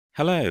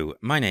Hello,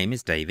 my name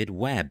is David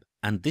Webb,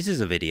 and this is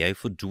a video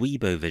for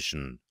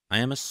Dweebovision. I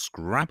am a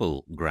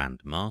Scrabble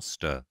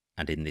grandmaster,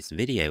 and in this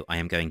video I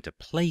am going to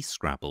play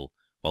Scrabble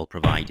while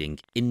providing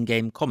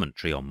in-game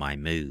commentary on my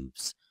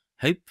moves.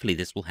 Hopefully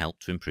this will help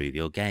to improve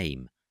your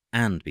game,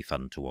 and be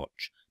fun to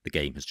watch. The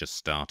game has just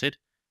started,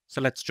 so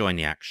let's join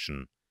the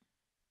action.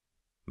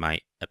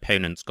 My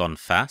opponent's gone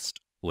fast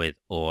with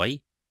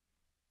Oi.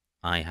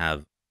 I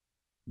have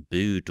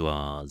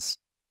boudoirs,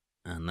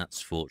 and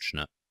that's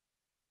fortunate,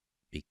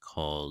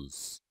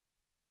 because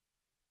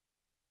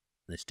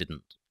this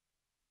didn't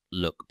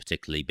look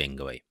particularly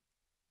bingo-y.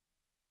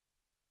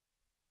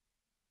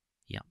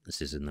 Yeah,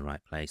 this is in the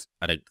right place.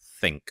 I don't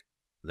think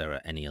there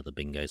are any other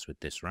bingos with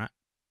this rat.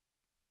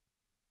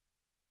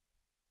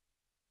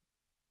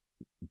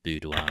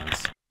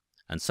 Boudoirs.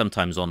 And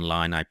sometimes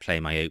online I play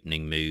my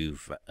opening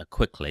move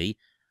quickly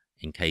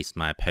in case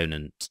my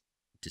opponent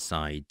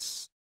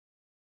decides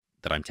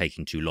that I'm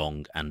taking too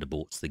long and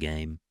aborts the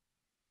game.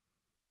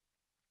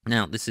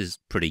 Now, this is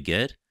pretty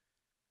good.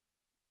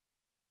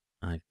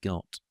 I've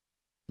got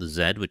the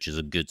Z, which is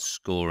a good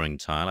scoring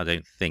tile. I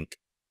don't think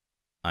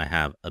I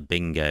have a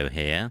bingo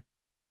here.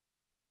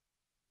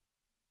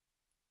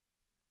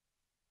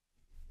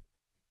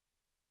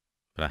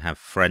 But I have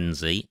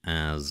Frenzy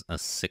as a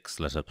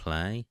 6-letter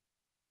play.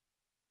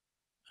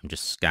 I'm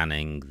just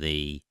scanning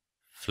the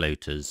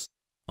floaters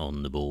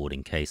on the board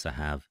in case I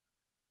have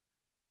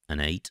an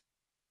 8.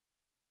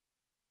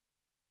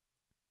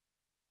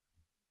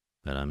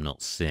 But I'm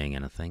not seeing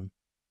anything.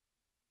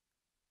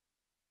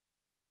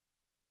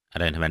 I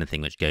don't have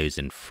anything which goes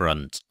in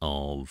front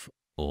of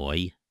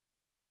Oi.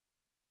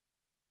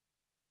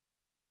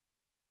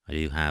 I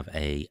do have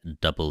a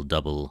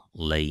double-double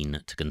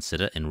lane to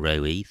consider in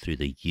row E through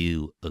the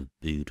U of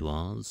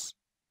boudoirs.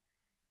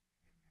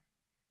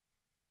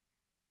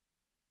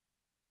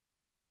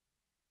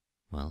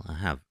 Well, I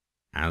have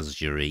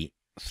azure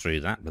through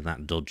that, but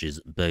that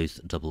dodges both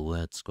double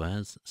word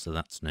squares, so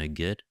that's no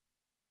good.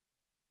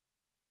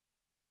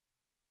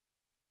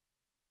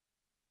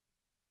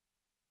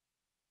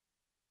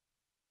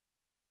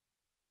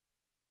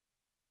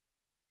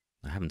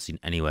 I haven't seen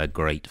anywhere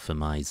great for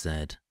my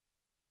Z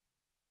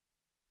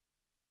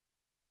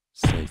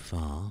so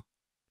far.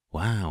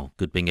 Wow,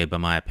 good bingo by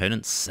my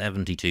opponent,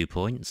 72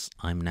 points.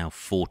 I'm now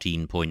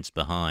 14 points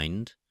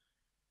behind.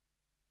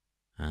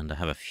 And I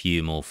have a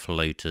few more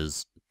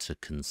floaters to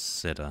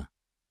consider.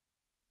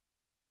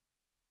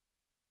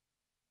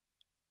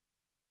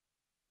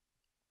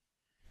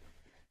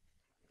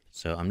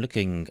 So I'm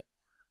looking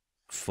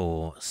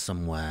for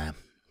somewhere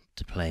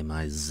to play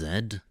my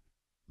Z,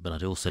 but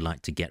I'd also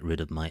like to get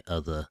rid of my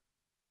other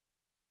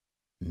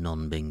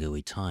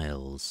non-bingo-y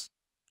tiles.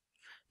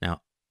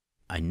 Now,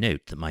 I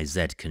note that my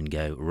Z can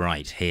go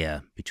right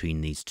here between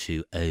these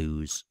two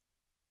O's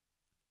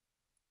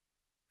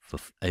for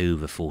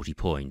over 40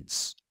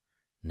 points.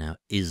 Now,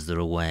 is there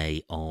a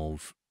way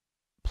of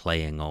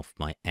playing off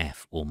my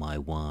F or my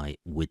Y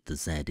with the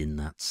Z in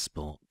that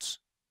spot?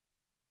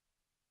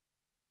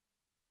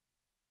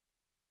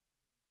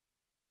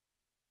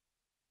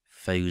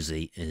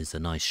 Fosy is a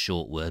nice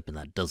short word, but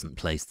that doesn't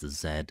place the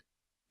Z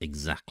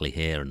exactly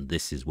here, and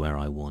this is where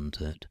I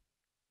want it.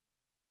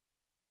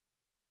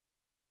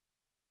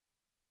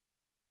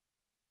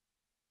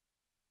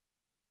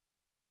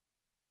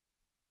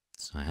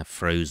 So I have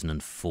frozen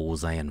and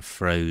forze and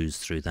froze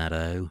through that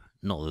O.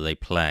 Not that they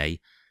play,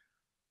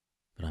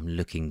 but I'm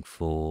looking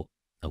for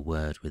a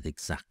word with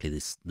exactly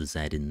the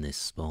Z in this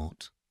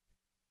spot.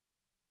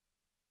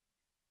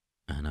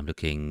 And I'm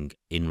looking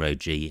in row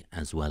G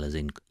as well as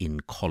in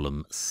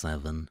column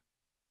 7.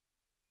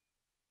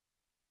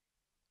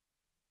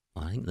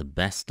 I think the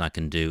best I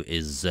can do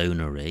is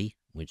zonery,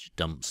 which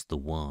dumps the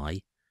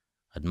Y.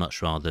 I'd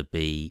much rather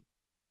be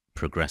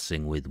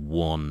progressing with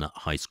 1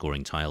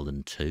 high-scoring tile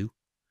than 2.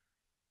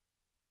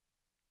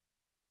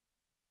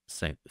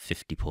 So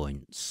 50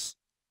 points.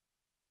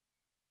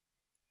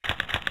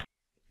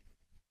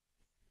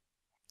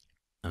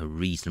 A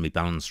reasonably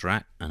balanced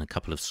rack and a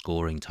couple of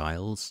scoring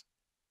tiles.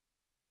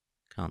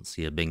 Can't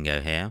see a bingo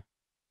here.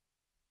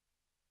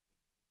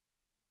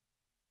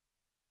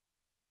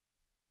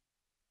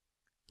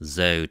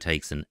 Zo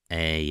takes an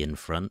A in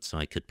front, so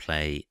I could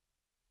play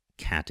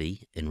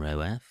Caddy in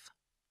row F.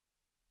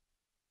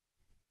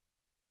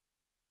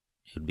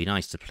 It would be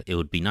nice to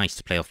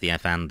play off the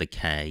F and the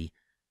K,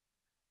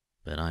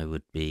 but I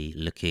would be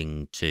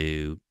looking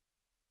to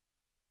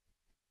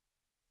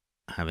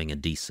having a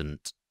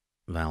decent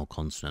vowel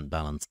consonant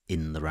balance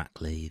in the rack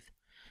leave.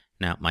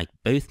 Now,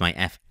 both my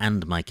F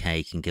and my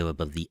K can go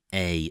above the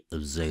A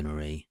of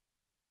zonery.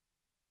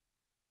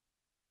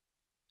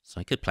 So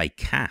I could play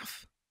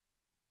calf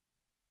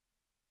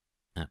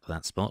at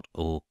that spot,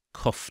 or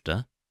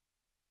kofta.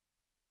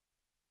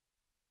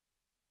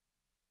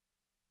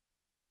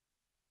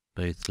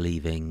 Both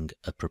leaving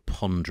a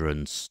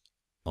preponderance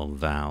of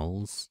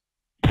vowels.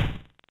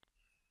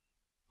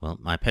 Well,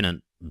 my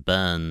opponent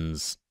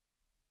burns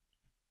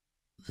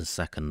the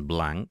second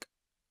blank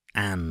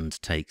and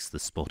takes the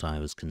spot I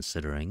was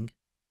considering.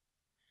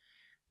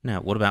 Now,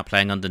 what about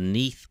playing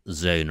underneath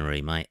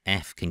zonary? My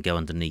F can go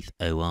underneath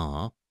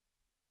OR.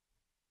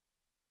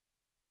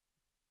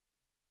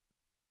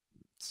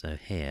 So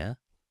here.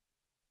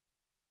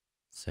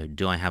 So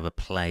do I have a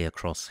play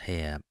across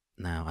here?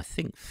 Now, I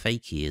think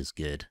fakie is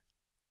good.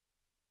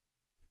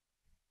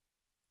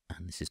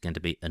 And this is going to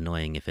be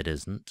annoying if it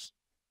isn't.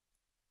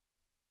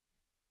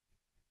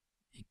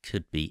 It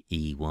could be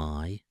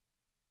EY.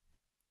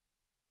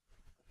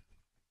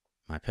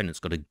 My opponent's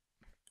got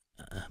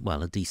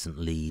a decent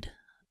lead.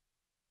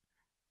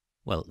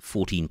 Well,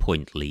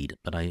 14-point lead,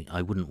 but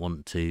I wouldn't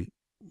want to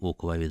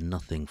walk away with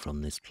nothing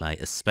from this play,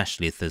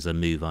 especially if there's a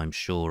move I'm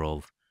sure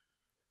of.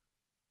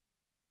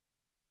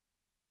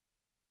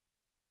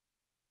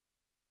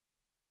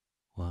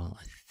 Well,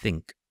 I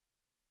think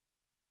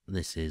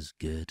this is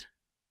good.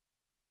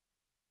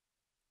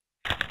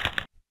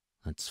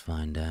 Let's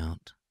find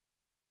out.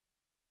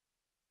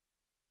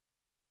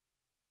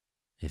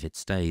 If it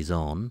stays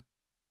on,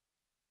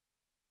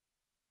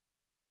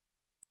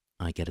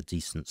 I get a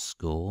decent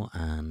score,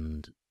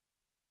 and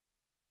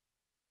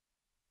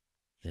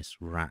this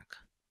rack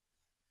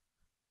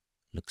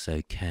looks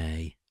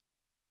okay.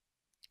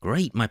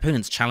 Great, my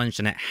opponent's challenged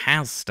and it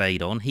has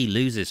stayed on. He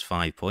loses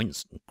 5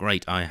 points.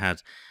 Great,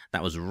 that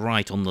was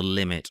right on the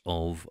limit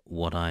of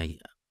what I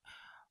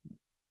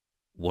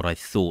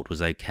thought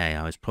was okay.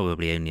 I was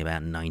probably only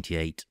about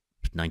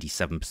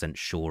 97%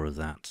 sure of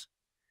that.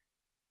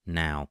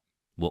 Now,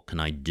 what can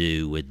I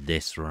do with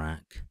this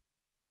rack?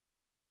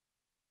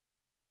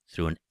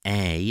 Through an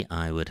A,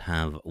 I would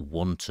have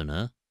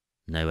Wantoner.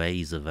 No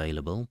A's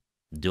available.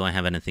 Do I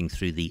have anything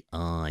through the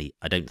I?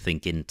 I don't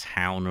think In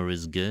Towner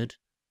is good.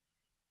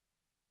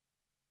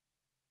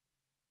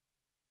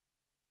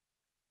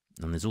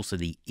 And there's also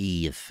the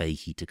E of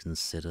fakie to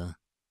consider.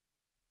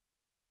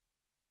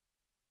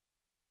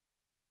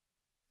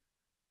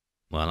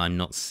 Well, I'm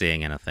not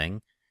seeing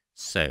anything.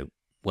 So,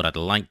 what I'd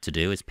like to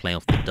do is play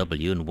off the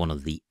W and one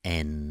of the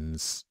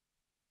N's.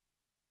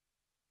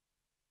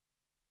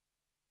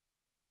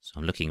 So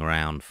I'm looking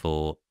around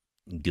for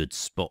good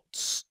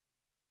spots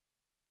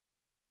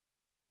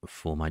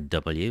for my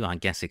W. I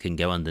guess it can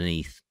go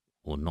underneath,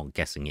 or not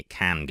guessing, it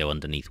can go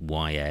underneath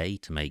YA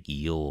to make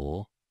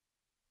your.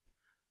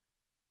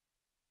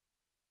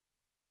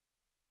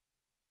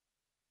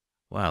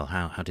 Well,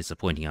 how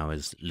disappointing. I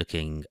was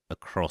looking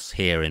across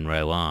here in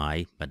row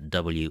I, but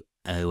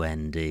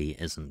WOND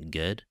isn't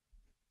good.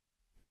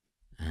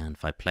 And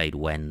if I played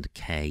WEND,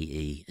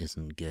 KE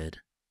isn't good.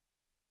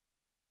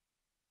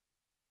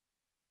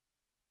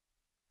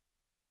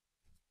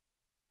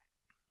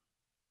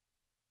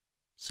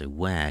 So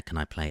where can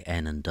I play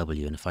N and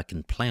W? And if I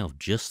can play off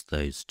just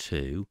those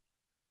two,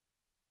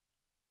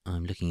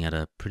 I'm looking at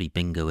a pretty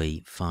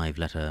bingo-y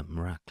 5-letter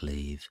rack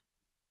leave.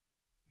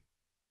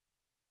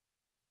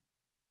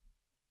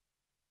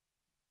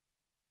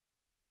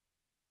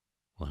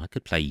 Well, I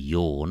could play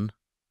Yawn.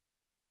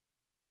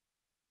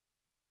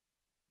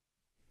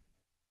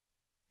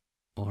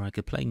 Or I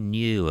could play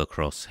New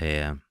across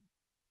here.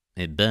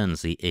 It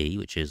burns the E,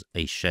 which is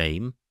a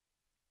shame.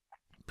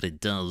 But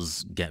it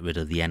does get rid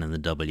of the N and the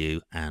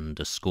W, and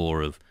a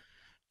score of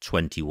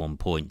 21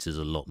 points is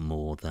a lot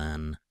more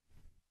than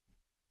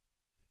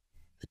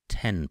the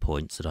 10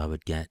 points that I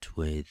would get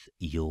with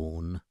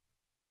Yawn.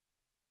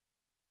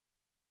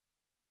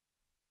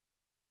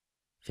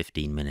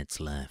 15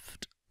 minutes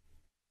left.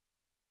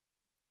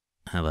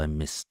 Have I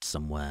missed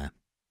somewhere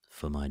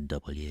for my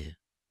W?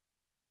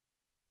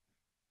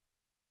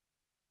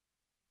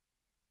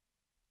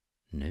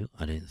 No,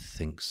 I don't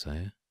think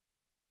so.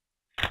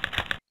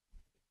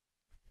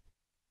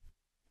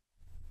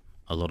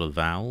 A lot of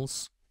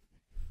vowels.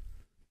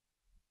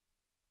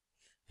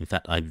 In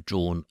fact, I've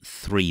drawn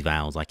 3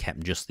 vowels. I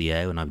kept just the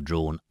O, and I've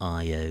drawn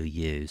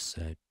IOU,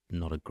 so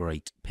not a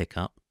great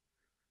pickup.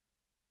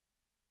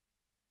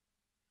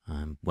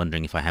 I'm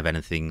wondering if I have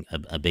anything,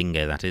 a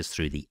bingo that is,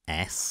 through the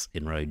S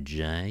in row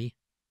J.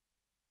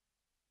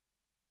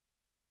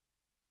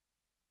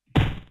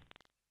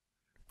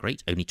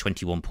 Great, only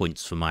 21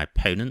 points for my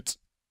opponent.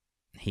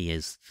 He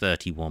is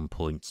 31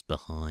 points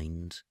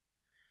behind.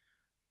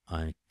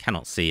 I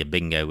cannot see a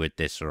bingo with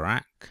this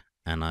rack,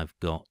 and I've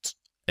got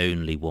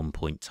only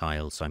 1-point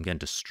tiles, so I'm going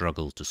to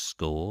struggle to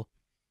score.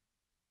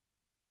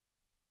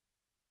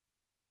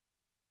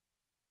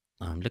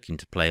 I'm looking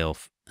to play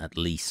off at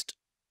least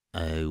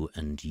O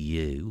and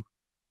U.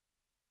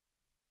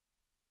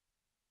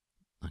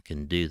 I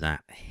can do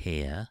that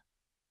here.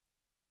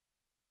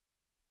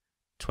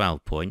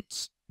 12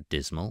 points,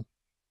 dismal.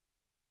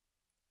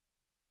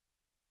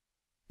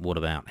 What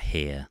about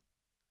here?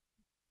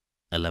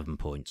 11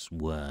 points,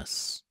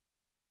 worse.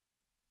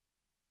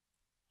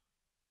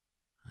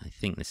 I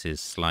think this is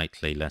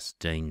slightly less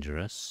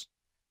dangerous.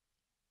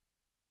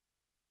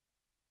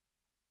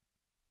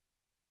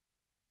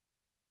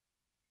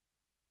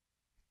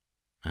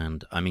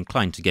 And I'm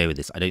inclined to go with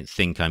this. I don't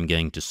think I'm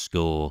going to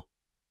score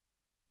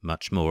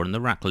much more. And the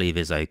rack leave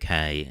is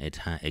okay.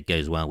 It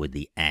goes well with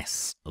the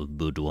S of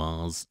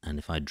boudoirs. And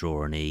if I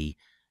draw an E,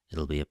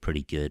 it'll be a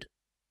pretty good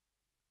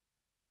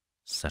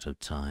set of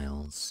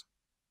tiles.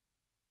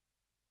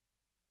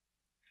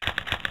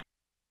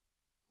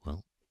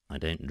 I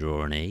don't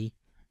draw an E.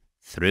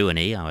 Through an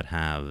E, I would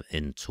have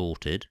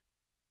entorted.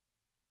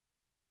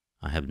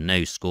 I have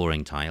no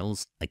scoring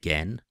tiles,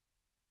 again.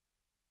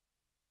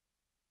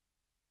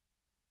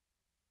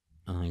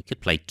 I could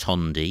play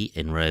Tondi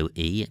in row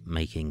E,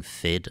 making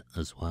Fid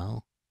as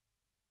well.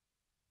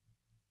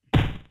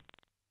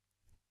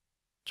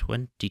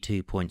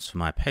 22 points for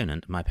my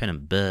opponent. My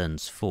opponent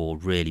burns 4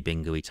 really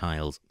bingo-y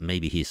tiles.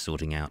 Maybe he's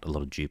sorting out a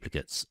lot of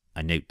duplicates.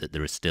 I note that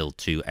there are still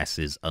 2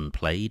 S's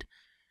unplayed,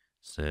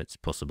 so it's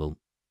possible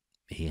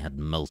he had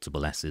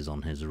multiple S's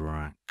on his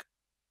rack.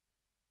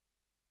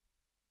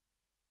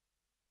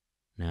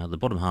 Now, the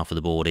bottom half of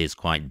the board is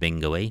quite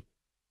bingo-y,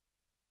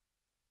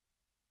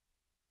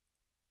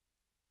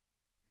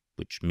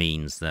 which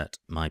means that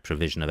my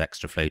provision of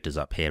extra floaters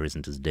up here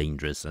isn't as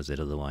dangerous as it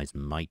otherwise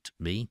might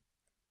be.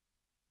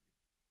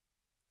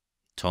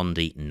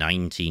 Tondi,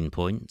 19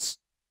 points.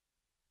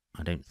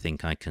 I don't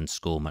think I can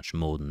score much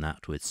more than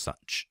that with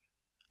such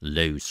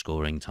low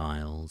scoring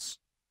tiles.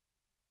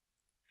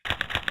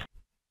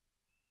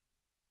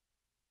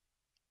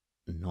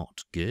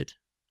 Not good.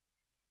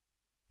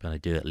 But I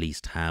do at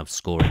least have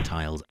scoring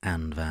tiles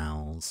and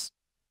vowels.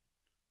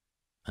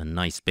 A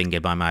nice bingo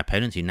by my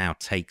opponent, who now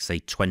takes a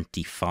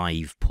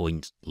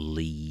 25-point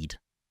lead.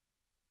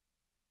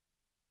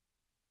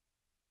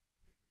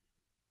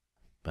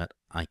 But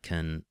I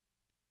can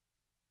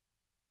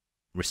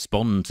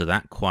respond to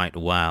that quite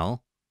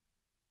well.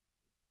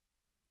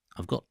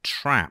 I've got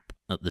trap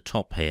at the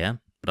top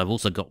here, but I've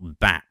also got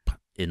bap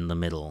in the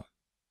middle.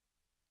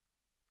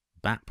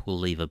 Bap will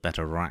leave a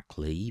better rack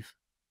leave,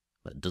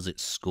 but does it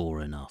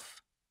score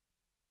enough?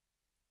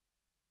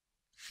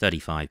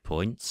 35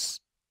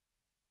 points.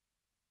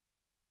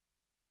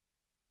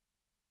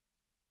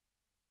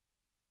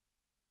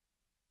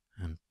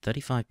 And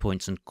 35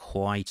 points and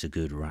quite a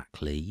good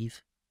rack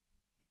leave.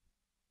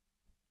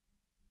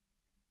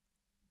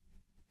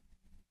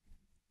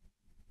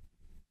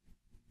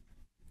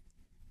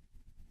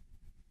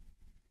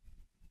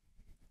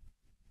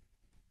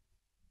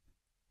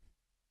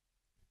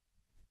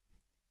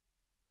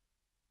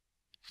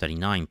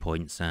 $39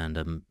 points and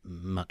a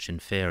much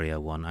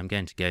inferior one. I'm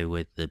going to go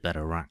with the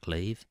better rack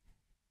leave.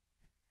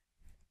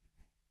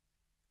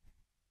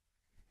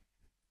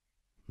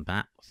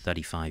 Bap,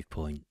 35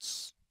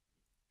 points.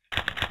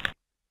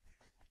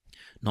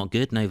 Not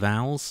good, no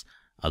vowels.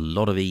 A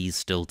lot of E's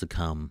still to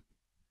come.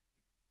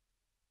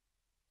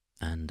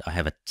 And I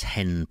have a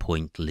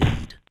 10-point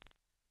lead.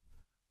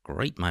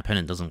 Great, my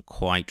opponent doesn't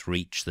quite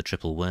reach the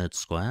triple word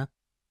square.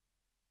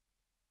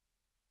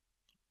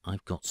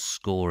 I've got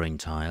scoring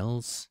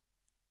tiles.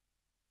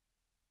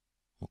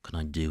 What can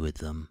I do with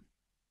them?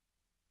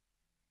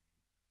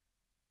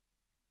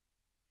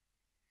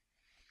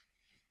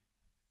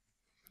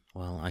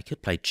 Well, I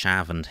could play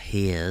Chav and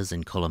Here's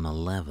in column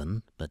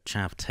 11, but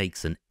Chav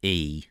takes an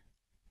E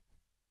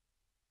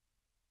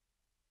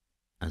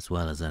as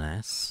well as an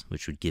S,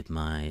 which would give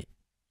my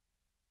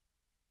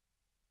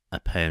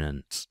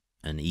opponent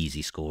an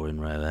easy score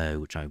in row O,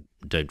 which I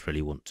don't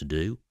really want to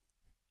do.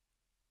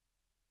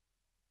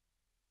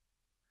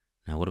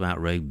 Now, what about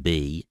row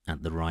B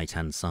at the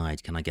right-hand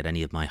side? Can I get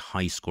any of my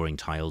high-scoring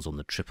tiles on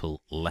the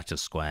triple letter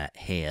square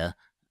here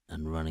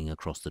and running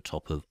across the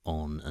top of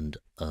on and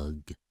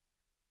ugh?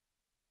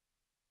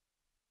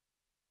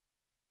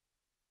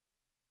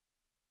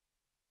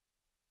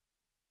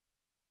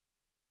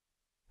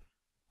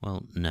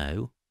 Well,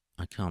 no,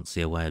 I can't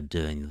see a way of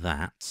doing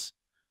that.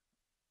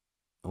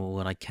 Or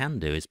what I can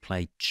do is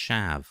play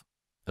Chav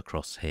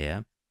across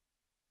here,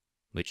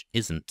 which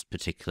isn't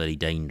particularly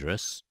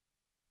dangerous.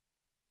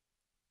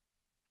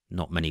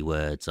 Not many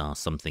words are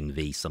something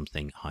V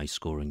something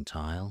high-scoring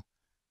tile,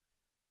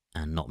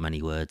 and not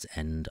many words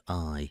end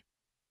I.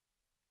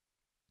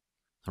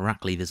 A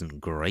rack leave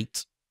isn't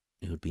great.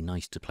 It would be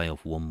nice to play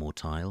off one more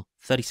tile.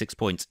 36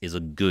 points is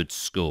a good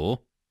score.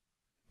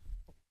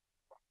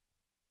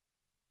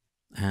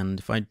 And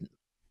if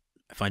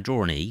I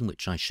draw an E,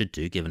 which I should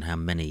do given how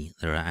many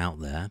there are out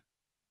there,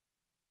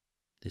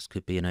 this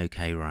could be an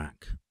okay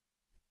rack.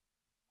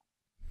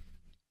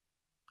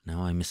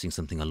 Now I'm missing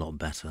something a lot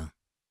better.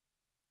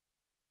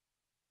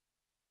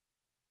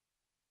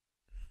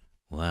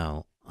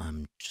 Well,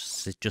 I'm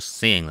just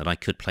seeing that I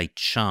could play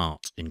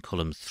chart in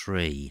column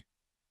 3.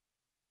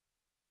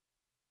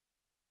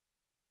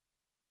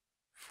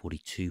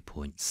 42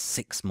 points,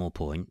 6 more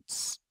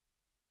points.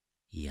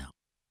 Yeah.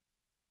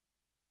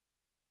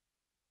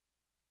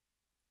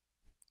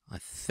 I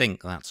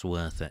think that's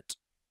worth it.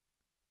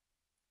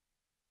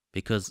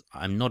 Because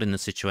I'm not in the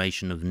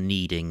situation of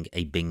needing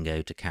a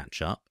bingo to catch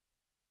up.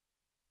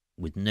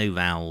 With no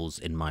vowels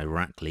in my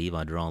rack leave,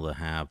 I'd rather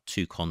have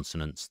 2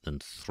 consonants than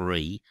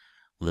 3.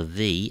 The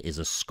V is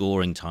a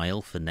scoring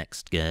tile for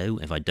next go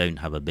if I don't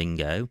have a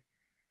bingo.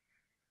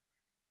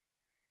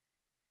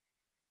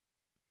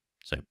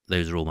 So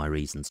those are all my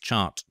reasons.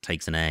 Chart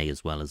takes an A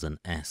as well as an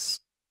S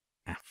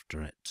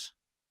after it.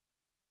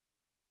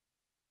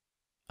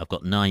 I've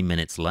got 9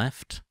 minutes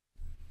left.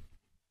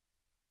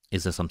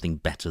 Is there something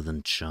better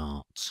than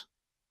chart?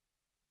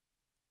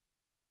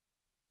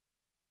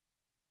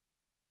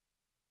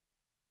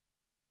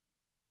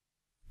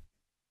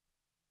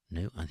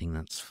 No, I think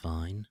that's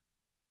fine.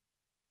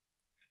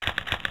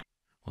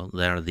 Well,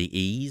 there are the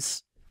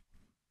E's.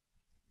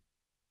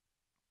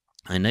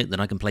 I note that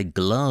I can play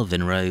glove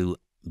in row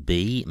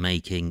B,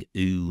 making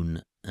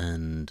oon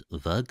and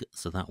vug,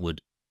 so that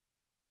would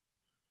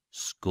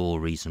score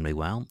reasonably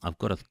well. I've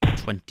got a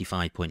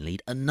 25-point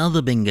lead.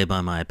 Another bingo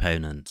by my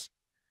opponent.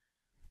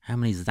 How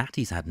many is that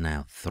he's had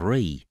now?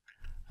 3.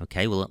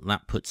 Okay, well,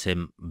 that puts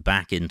him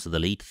back into the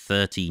lead.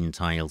 13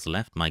 tiles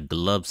left. My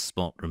glove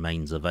spot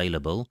remains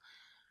available.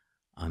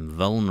 I'm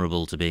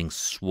vulnerable to being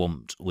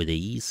swamped with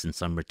ease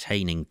since I'm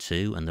retaining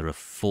 2 and there are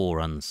 4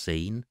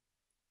 unseen.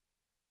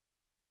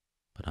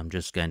 But I'm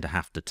just going to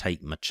have to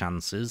take my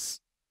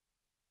chances.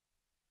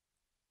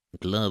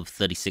 Glove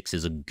 36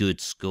 is a good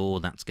score.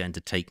 That's going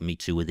to take me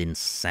to within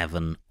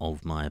 7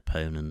 of my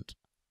opponent.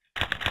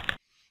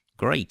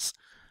 Great.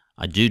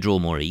 I do draw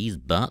more ease,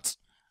 but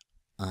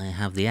I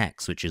have the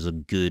X, which is a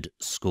good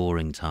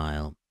scoring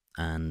tile.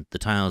 And the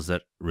tiles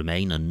that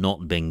remain are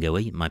not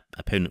bingo-y. My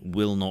opponent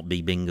will not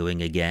be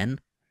bingoing again.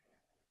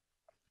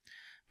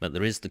 But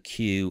there is the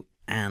Q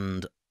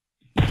and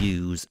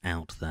U's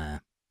out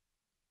there.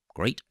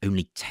 Great,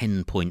 only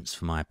 10 points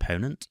for my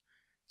opponent.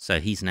 So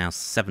he's now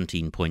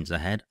 17 points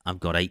ahead. I've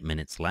got 8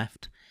 minutes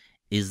left.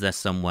 Is there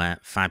somewhere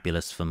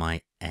fabulous for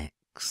my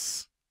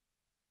X?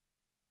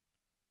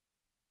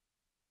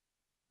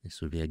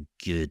 This would be a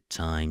good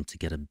time to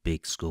get a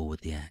big score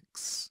with the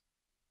X.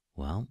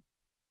 Well,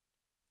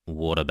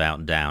 what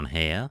about down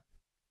here?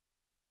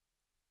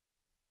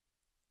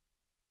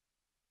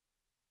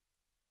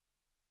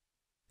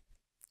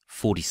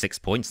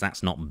 $46 points,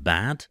 that's not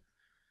bad.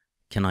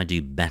 Can I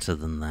do better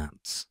than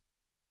that?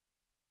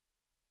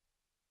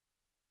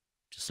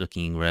 Just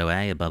looking row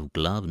A above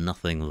glove,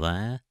 nothing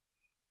there.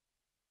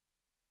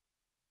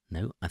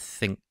 No, I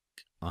think...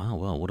 Oh,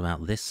 well, what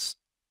about this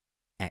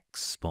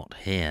X spot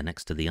here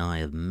next to the eye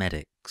of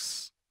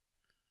medics?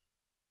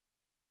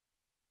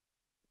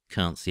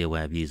 Can't see a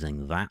way of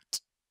using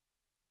that.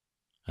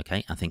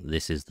 Okay, I think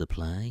this is the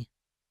play.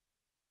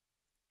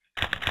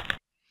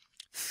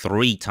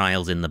 3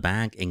 tiles in the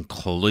bag,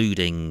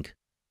 including,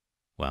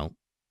 well,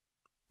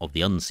 of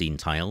the unseen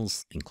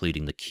tiles,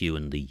 including the Q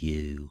and the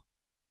U.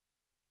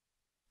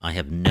 I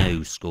have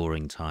no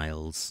scoring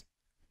tiles.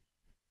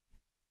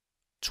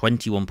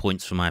 21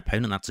 points for my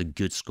opponent. That's a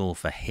good score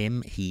for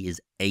him. He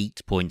is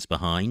 8 points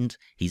behind.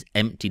 He's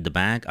emptied the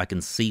bag. I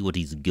can see what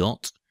he's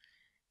got.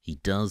 He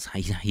does.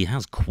 He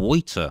has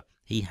quota.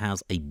 He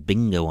has a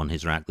bingo on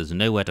his rack. There's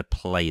nowhere to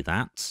play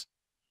that.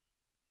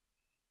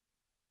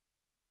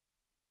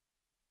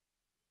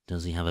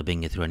 Does he have a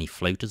bingo through any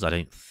floaters? I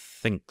don't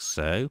think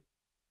so.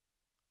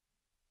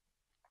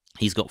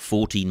 He's got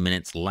 14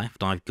 minutes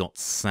left. I've got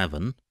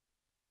 7.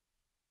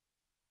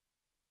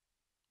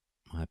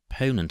 My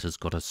opponent has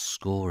got a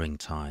scoring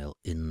tile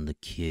in the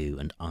queue,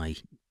 and I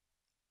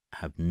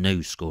have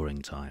no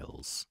scoring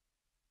tiles.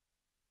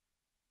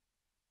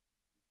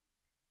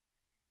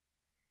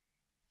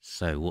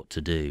 So what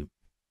to do?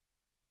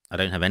 I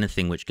don't have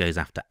anything which goes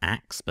after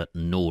axe, but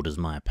nor does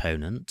my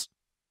opponent.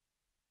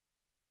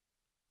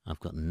 I've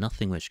got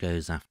nothing which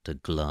goes after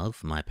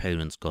glove. My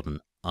opponent's got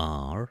an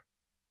R.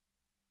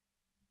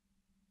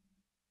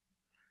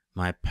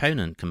 My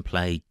opponent can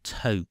play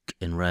toque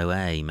in row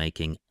A,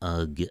 making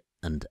UG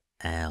and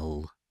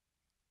L.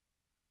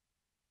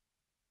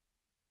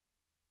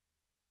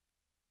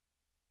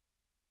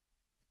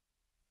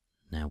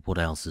 Now, what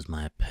else has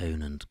my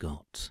opponent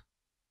got?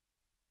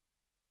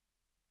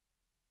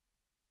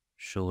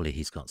 Surely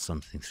he's got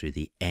something through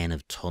the N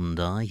of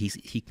Tondai.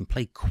 He can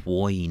play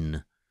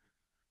quoin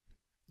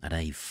at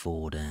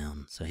A4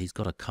 down. So he's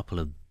got a couple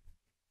of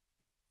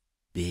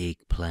big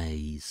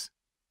plays.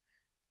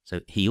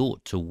 So he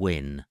ought to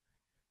win.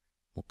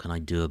 What can I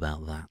do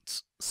about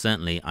that?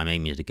 Certainly, I'm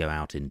aiming to go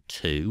out in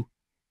 2.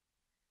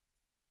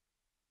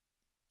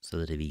 So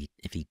that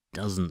if he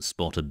doesn't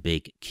spot a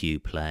big Q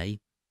play,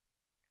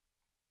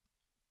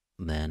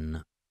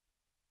 then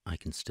I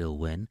can still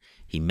win.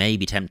 He may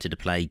be tempted to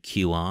play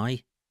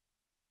QI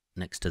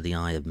next to the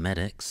eye of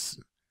medics.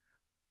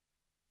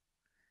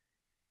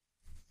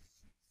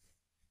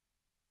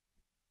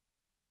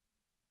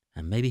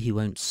 And maybe he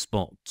won't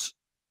spot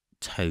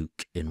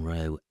toque in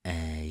row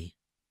A.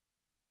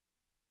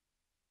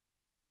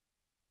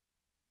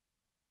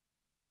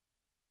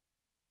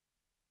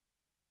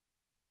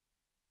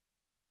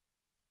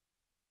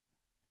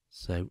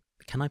 So,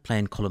 can I play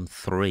in column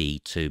 3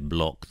 to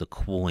block the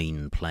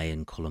quoin play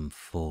in column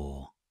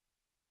 4?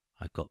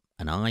 I've got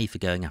an I for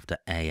going after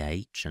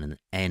AH and an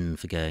N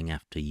for going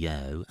after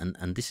Yo,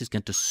 and this is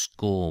going to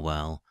score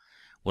well.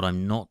 What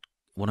I'm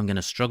going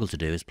to struggle to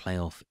do is play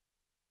off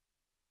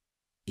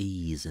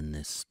E's in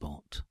this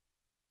spot.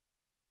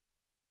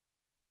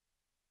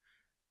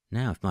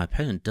 Now, if my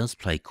opponent does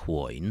play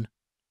quoin,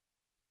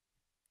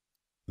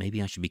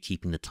 maybe I should be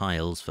keeping the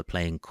tiles for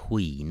playing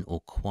queen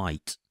or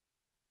quite.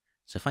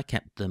 So if I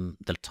kept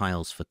the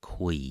tiles for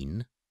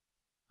queen,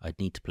 I'd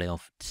need to play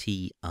off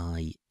TIE.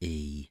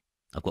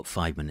 I've got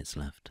 5 minutes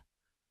left.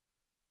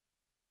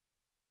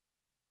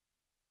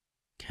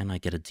 Can I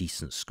get a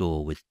decent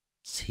score with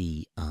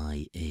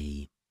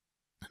T-I-E.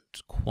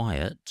 And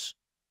quiet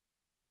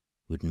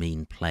would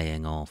mean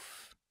playing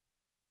off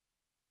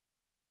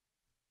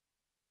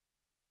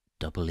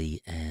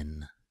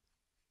E-E-N.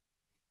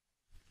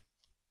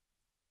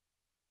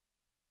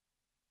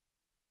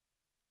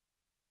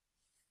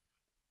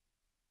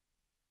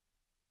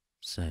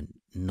 So,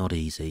 not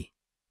easy.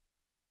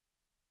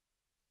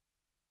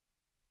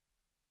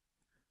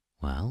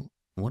 Well,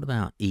 what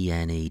about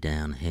E-N-E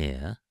down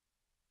here?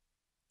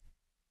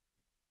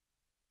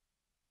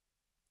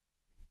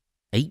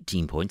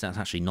 18 points, that's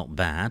actually not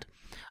bad.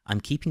 I'm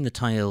keeping the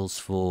tiles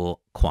for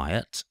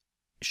quiet,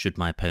 should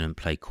my opponent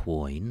play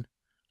coin.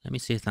 Let me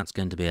see if that's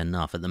going to be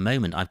enough. At the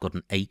moment, I've got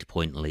an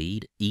 8-point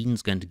lead.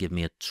 Ian's going to give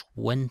me a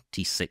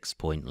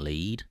 26-point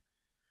lead.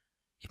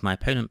 If my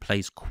opponent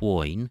plays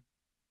coin,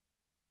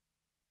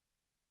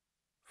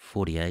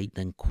 48,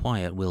 then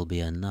quiet will be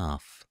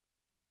enough.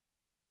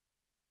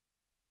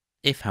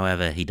 If,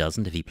 however, he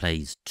doesn't, if he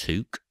plays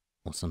took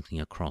or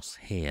something across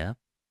here,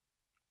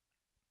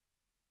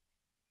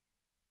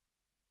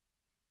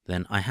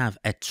 then I have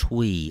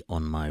etui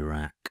on my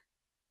rack.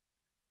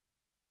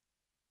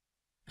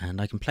 And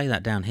I can play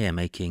that down here,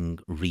 making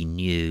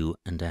renew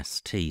and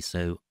st,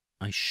 so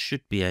I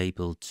should be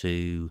able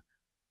to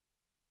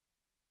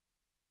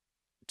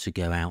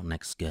go out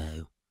next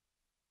go.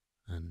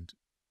 And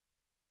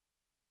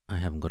I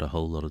haven't got a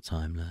whole lot of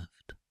time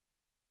left.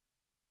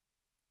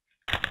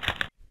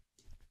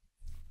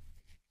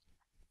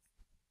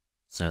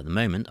 So at the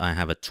moment, I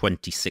have a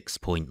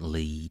 26-point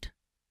lead.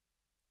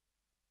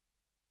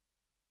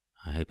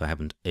 I hope I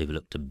haven't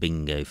overlooked a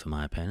bingo for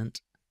my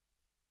opponent.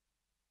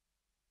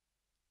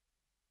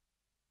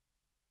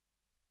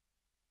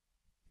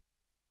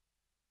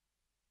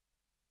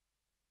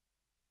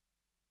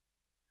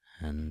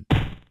 And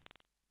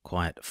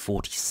quiet,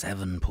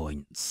 47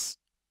 points.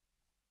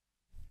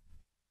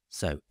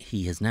 So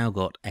he has now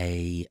got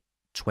a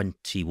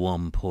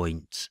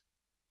 21-point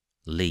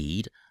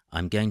lead.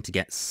 I'm going to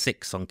get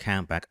 6 on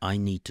countback. I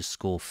need to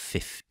score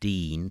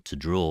 15 to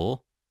draw,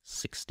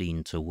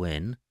 16 to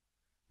win.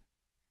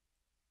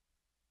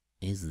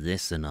 Is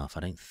this enough? I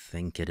don't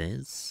think it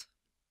is.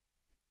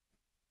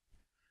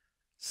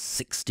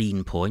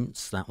 16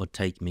 points. That would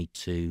take me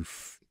to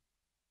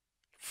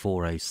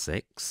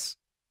 406.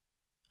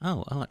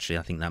 Oh, actually,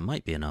 I think that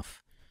might be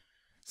enough.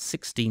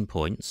 16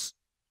 points,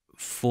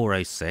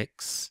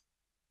 406.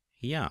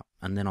 Yeah,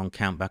 and then on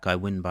countback, I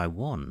win by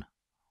 1.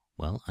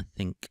 Well, I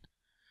think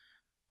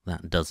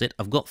that does it.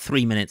 I've got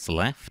 3 minutes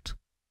left.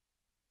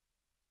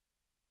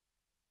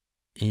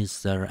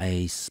 Is there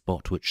a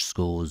spot which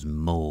scores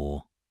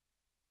more?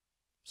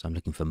 So I'm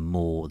looking for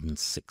more than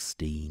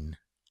 16.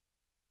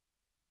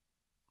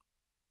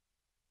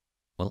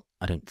 Well,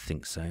 I don't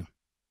think so.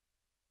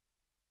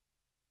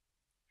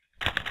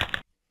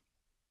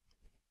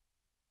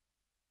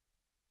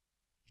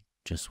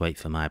 Just wait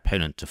for my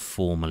opponent to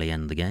formally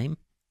end the game.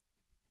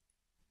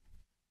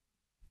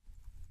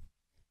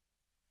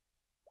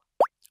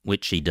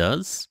 Which he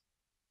does.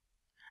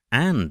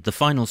 And the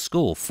final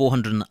score,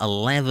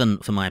 411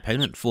 for my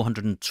opponent,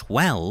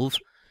 412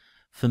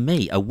 for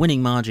me. A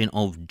winning margin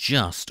of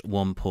just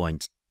 1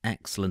 point.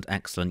 Excellent,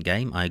 excellent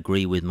game. I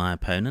agree with my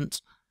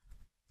opponent.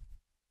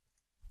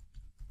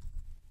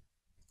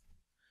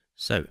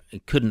 So,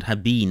 it couldn't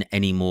have been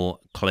any more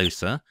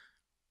closer.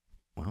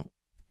 Well,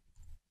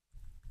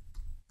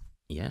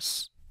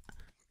 yes.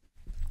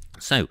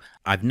 So,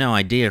 I've no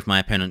idea if my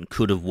opponent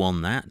could have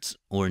won that,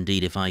 or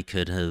indeed if I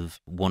could have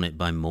won it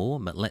by more,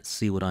 but let's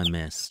see what I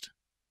missed.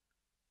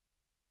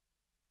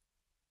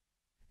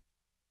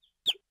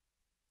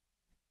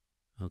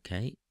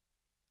 Okay.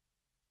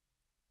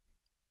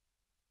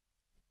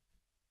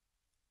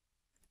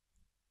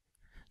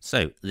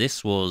 So,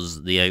 this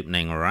was the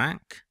opening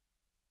rack.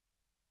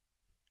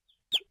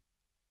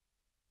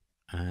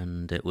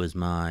 And it was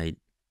my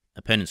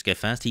opponent's go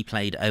first. He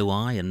played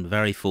OI, and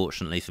very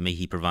fortunately for me,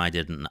 he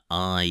provided an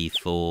I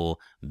for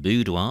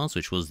boudoirs,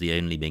 which was the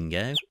only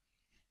bingo.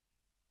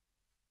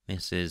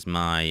 This is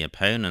my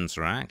opponent's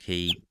rack.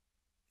 He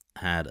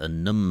had a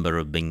number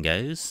of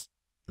bingos.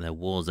 There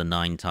was a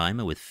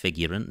 9-timer with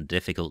figurant,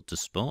 difficult to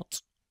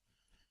spot.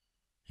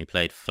 He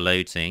played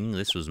floating.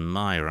 This was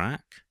my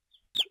rack.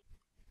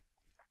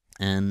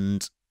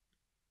 And,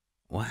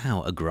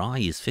 wow, a Gry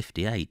is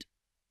 58.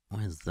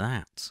 Where's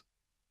that?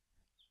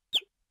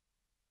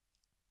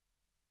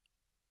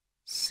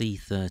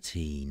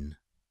 C13.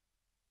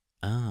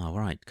 Ah,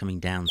 right, coming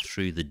down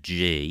through the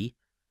G.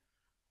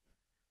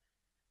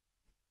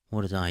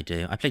 What did I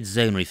do? I played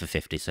Zonery for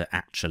 50, so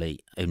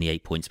actually only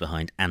 8 points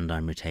behind, and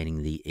I'm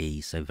retaining the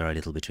E, so very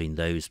little between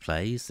those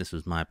plays. This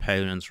was my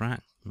opponent's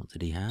rack. What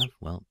did he have?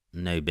 Well,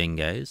 no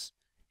bingos.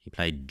 He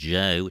played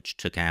Joe, which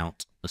took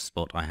out the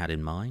spot I had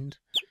in mind.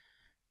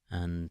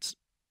 And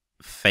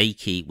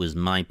Fakey was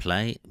my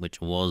play, which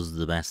was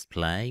the best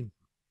play,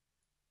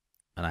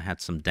 but I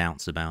had some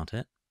doubts about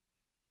it.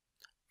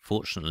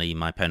 Fortunately,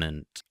 my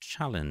opponent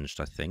challenged,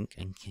 I think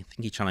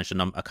he challenged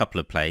a couple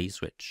of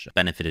plays, which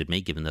benefited me,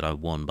 given that I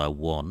won by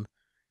 1.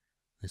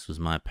 This was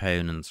my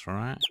opponent's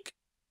rack.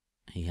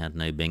 He had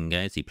no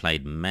bingos. He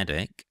played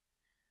medic.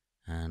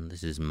 And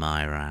this is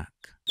my rack.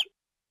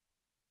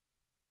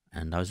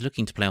 And I was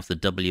looking to play off the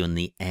W and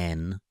the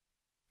N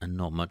and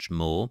not much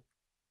more.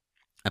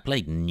 I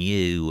played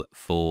new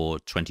for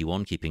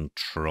 21, keeping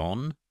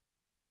Tron.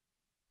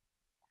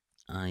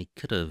 I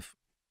could have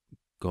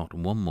got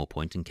one more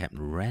point and kept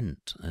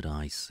Rent at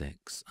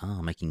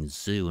I6. Making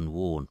Zoo and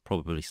Warn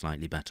probably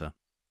slightly better.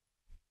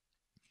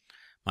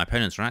 My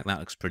opponent's rack, that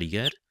looks pretty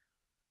good.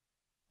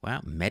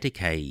 Wow,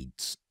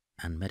 Medicaids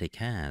and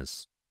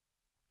Medicares.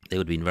 They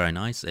would have been very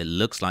nice. It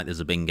looks like there's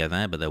a bingo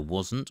there, but there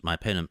wasn't. My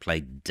opponent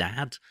played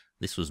Dad.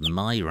 This was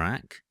my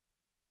rack.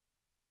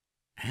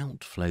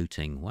 Out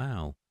floating.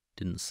 Wow.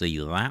 Didn't see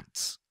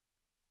that.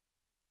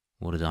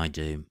 What did I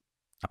do?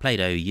 I played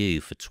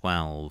OU for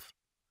 12.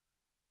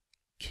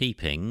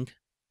 Keeping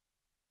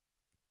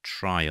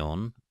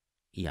Tryon.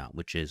 Yeah,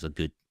 which is a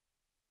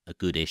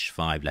goodish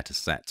 5-letter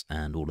set,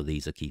 and all of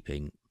these are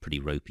keeping pretty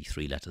ropey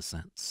 3-letter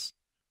sets.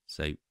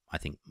 So I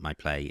think my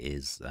play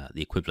is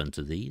the equivalent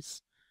of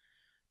these.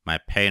 My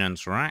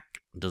opponent's rack,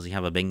 does he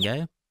have a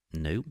bingo?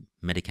 No,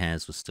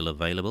 Medicares was still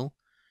available.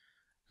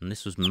 And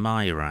this was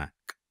my rack.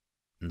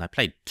 And I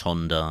played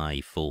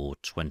Tondai for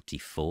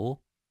 24.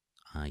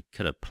 I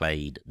could have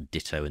played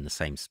Ditto in the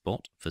same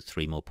spot for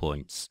 3 more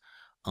points.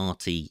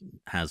 RT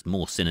has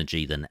more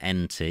synergy than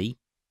NT,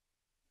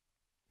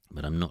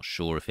 but I'm not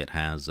sure if it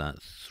has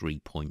 3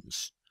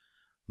 points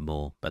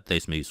more. But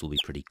those moves will be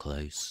pretty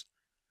close.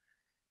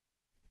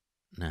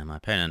 Now, my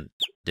opponent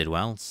did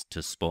well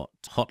to spot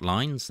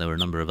hotlines. There were a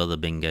number of other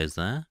bingos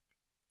there.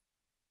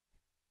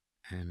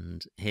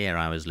 And here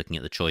I was looking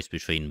at the choice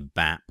between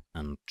BAP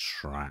and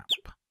Trap.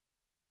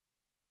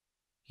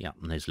 Yeah,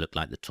 and those look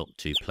like the top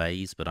 2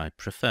 plays, but I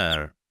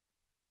prefer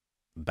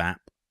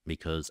BAP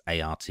because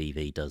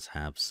ARTV does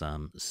have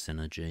some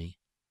synergy.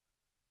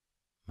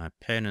 My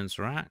opponent's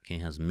rack, he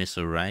has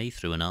Misarray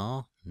through an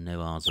R.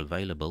 No R's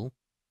available.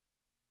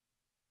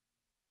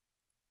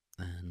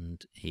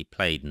 And he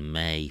played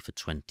May for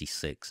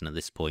 26, and at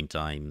this point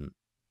I'm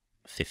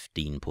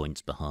 15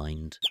 points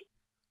behind.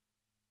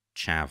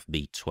 Chav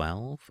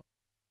B12.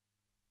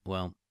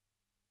 Well,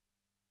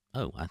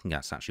 oh, I think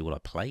that's actually what I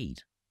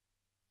played.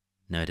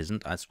 No, it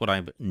isn't. That's what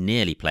I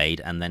nearly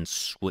played, and then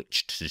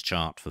switched to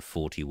chart for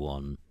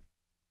 41.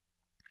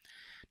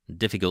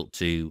 Difficult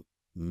to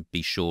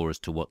be sure as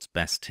to what's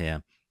best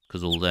here,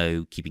 because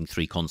although keeping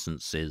 3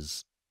 constants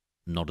is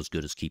not as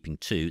good as keeping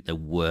 2, there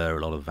were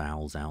a lot of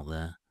vowels out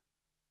there.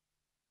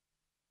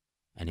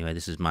 Anyway,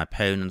 this is my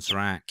opponent's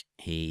rack.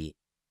 He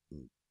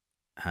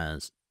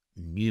has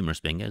numerous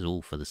bingos,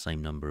 all for the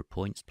same number of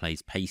points.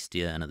 Plays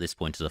Pastia, and at this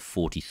point is a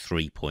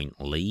 43-point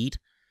lead.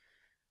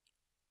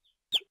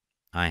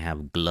 I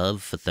have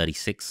Glove for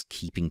 36,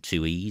 keeping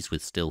 2 E's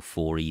with still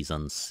 4 E's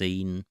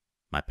unseen.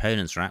 My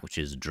opponent's rack, which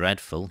is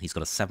dreadful, he's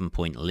got a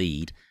 7-point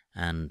lead,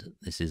 and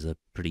this is a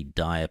pretty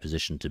dire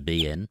position to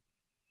be in.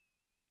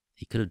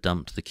 He could have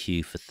dumped the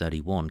Q for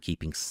 31,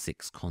 keeping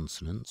 6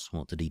 consonants.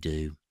 What did he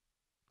do?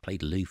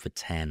 Played Lou for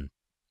 10.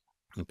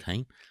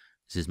 Okay,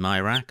 this is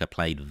my rack. I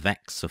played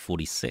Vex for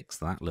 46.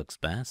 That looks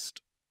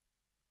best.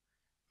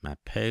 My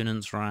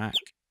opponent's rack.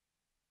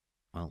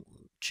 Well,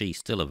 Chi's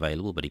still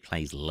available, but he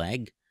plays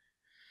Leg.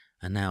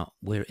 And now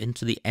we're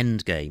into the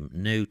end game.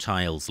 No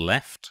tiles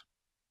left.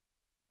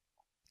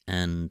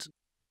 And,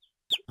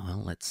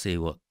 well, let's see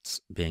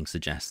what's being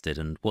suggested.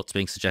 And what's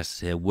being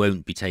suggested here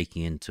won't be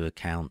taking into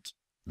account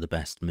the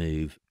best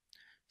move.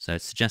 So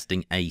it's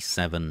suggesting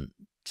A7,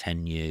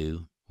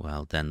 10U.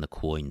 Well, then the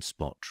coin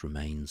spot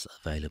remains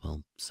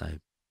available. So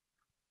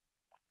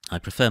I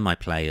prefer my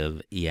play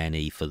of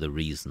ENE for the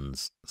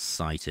reasons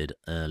cited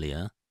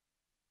earlier.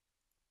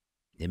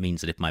 It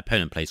means that if my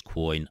opponent plays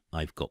coin,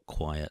 I've got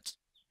quiet.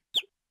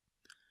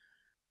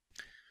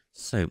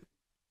 So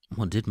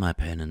what did my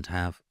opponent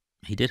have?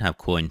 He did have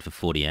coin for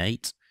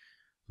 48,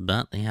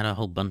 but he had a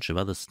whole bunch of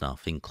other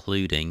stuff,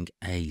 including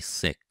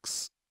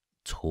A6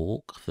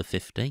 Talk for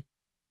 50.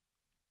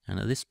 And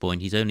at this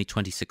point, he's only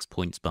 26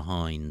 points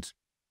behind.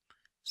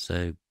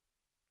 So,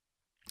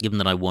 given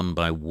that I won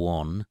by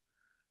 1,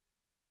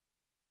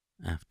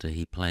 after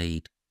he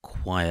played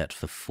Quiet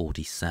for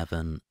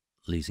 47,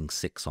 losing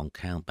 6 on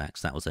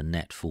countbacks, that was a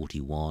net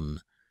 41.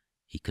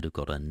 He could have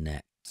got a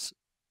net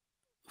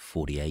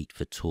 48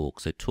 for Talk,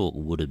 so Talk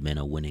would have been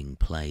a winning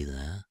play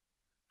there.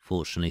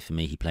 Fortunately for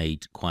me, he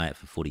played Quiet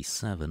for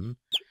 47,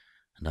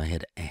 and I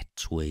had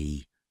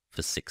Etui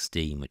for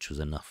 16, which was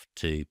enough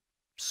to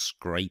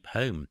scrape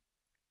home.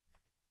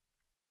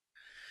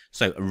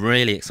 So, a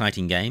really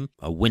exciting game,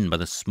 a win by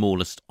the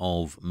smallest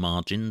of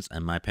margins,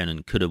 and my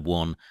opponent could have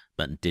won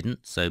but didn't,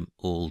 so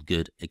all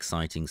good,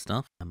 exciting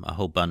stuff. A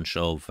whole bunch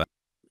of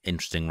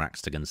interesting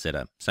racks to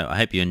consider. So, I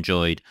hope you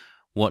enjoyed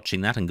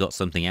watching that and got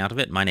something out of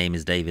it. My name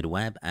is David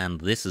Webb, and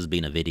this has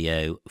been a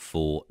video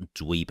for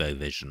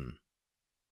Dweebovision.